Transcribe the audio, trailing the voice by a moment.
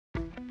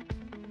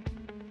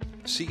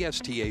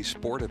CSTA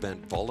Sport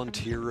Event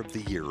Volunteer of the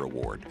Year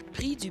Award.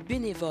 Prix du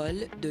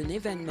bénévole d'un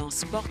événement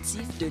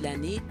sportif de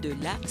l'année de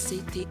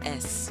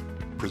l'ACTS.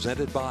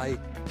 Presented by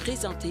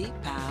Présenté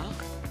par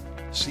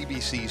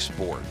CBC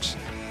Sports.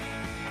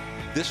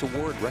 This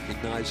award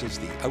recognizes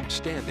the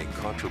outstanding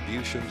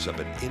contributions of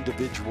an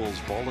individual's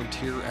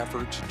volunteer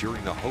efforts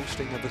during the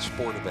hosting of a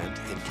sport event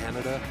in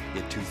Canada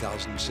in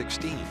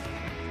 2016.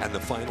 And the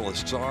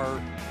finalists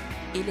are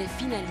et les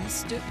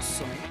finalistes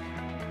sont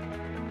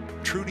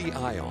Trudy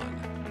Ion,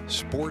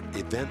 Sport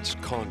Events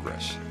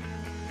Congress.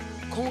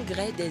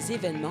 Congrès des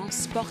événements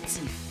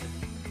sportifs.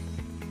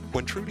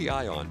 When Trudy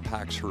Ion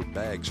packs her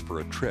bags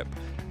for a trip,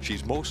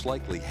 she's most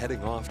likely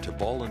heading off to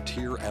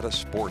volunteer at a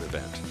sport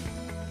event.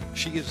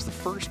 She is the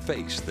first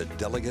face that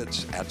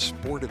delegates at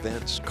Sport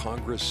Events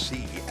Congress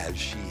see, as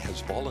she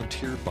has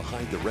volunteered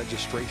behind the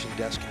registration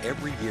desk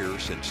every year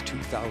since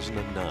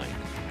 2009.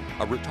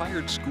 A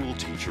retired school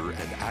teacher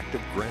and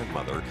active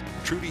grandmother,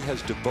 Trudy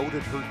has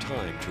devoted her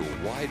time to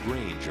a wide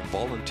range of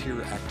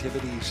volunteer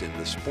activities in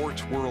the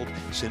sports world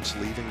since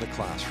leaving the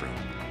classroom.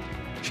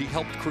 She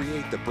helped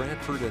create the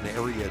Brantford and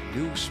area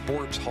new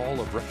Sports Hall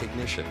of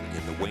Recognition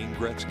in the Wayne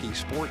Gretzky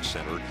Sports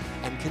Center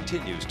and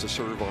continues to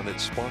serve on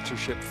its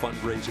sponsorship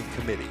fundraising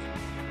committee.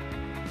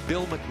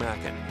 Bill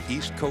MacMackin,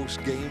 East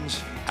Coast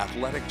Games,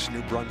 Athletics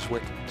New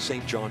Brunswick,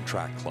 St. John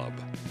Track Club.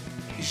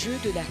 Jeux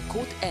de la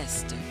Côte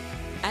Est.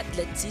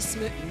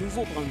 Athlétisme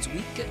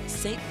Nouveau-Brunswick,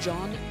 St.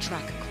 John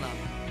Track Club.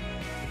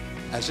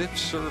 As if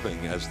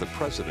serving as the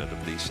president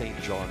of the St.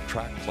 John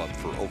Track Club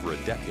for over a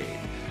decade,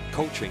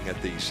 coaching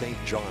at the St.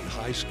 John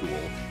High School,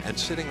 and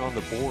sitting on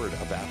the board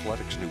of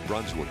Athletics New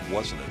Brunswick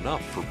wasn't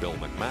enough for Bill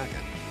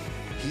MacMackin.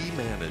 He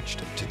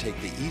managed to take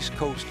the East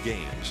Coast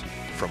Games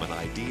from an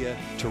idea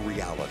to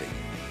reality.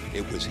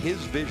 It was his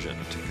vision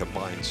to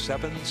combine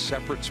 7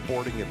 separate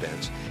sporting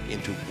events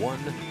into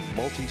one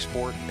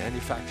multi-sport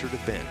manufactured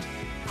event,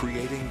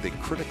 creating the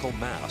critical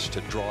mass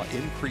to draw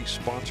increased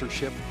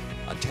sponsorship,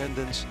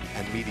 attendance,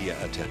 and media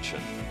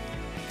attention.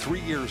 3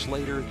 years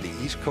later, the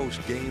East Coast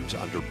Games,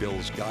 under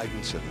Bill's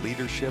guidance and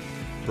leadership,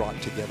 brought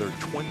together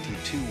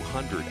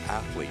 2,200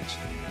 athletes,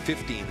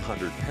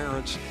 1,500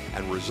 parents,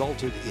 and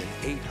resulted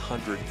in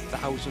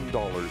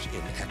 $800,000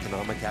 in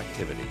economic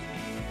activity.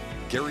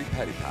 Gary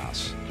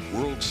Petitpas,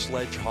 World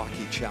Sledge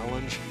Hockey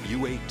Challenge,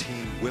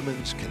 U18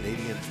 Women's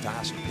Canadian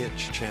Fast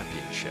Pitch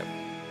Championship.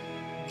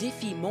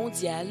 Défi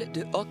mondial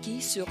de hockey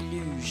sur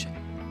luge.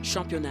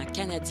 Championnat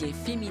canadien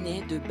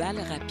féminin de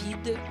balle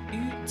rapide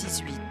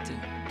U18.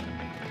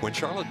 When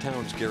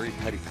Charlottetown's Gary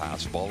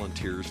Petitpas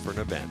volunteers for an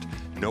event,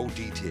 no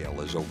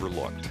detail is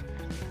overlooked.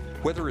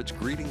 Whether it's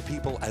greeting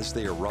people as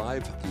they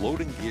arrive,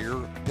 loading gear,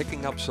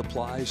 picking up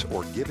supplies,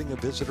 or giving a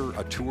visitor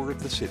a tour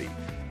of the city,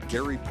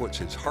 Gary puts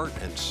his heart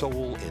and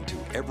soul into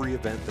every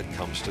event that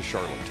comes to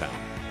Charlottetown.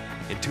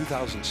 In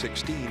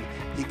 2016,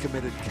 he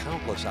committed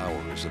countless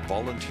hours of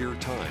volunteer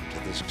time to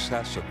the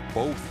success of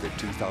both the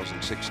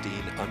 2016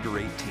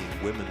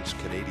 Under-18 Women's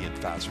Canadian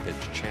Fast Pitch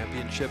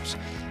Championships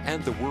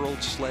and the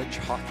World Sledge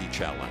Hockey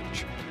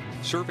Challenge.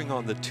 Serving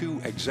on the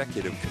 2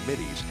 executive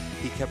committees,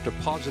 he kept a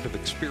positive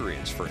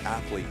experience for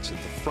athletes at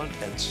the front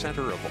and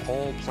center of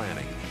all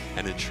planning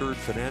and ensured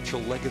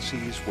financial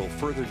legacies will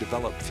further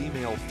develop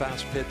female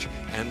fast pitch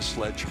and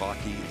sledge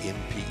hockey in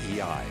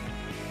P.E.I.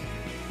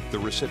 The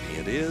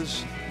recipient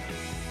is...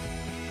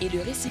 Et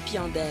le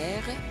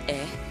récipiendaire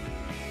est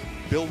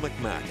Bill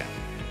MacMackin,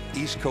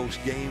 East Coast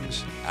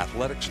Games,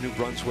 Athletics New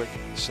Brunswick,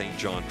 St.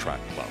 John Track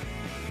Club.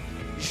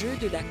 Jeux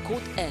de la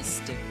Côte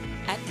Est.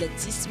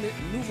 Athlétisme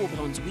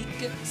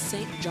Nouveau-Brunswick,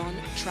 St. John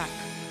Track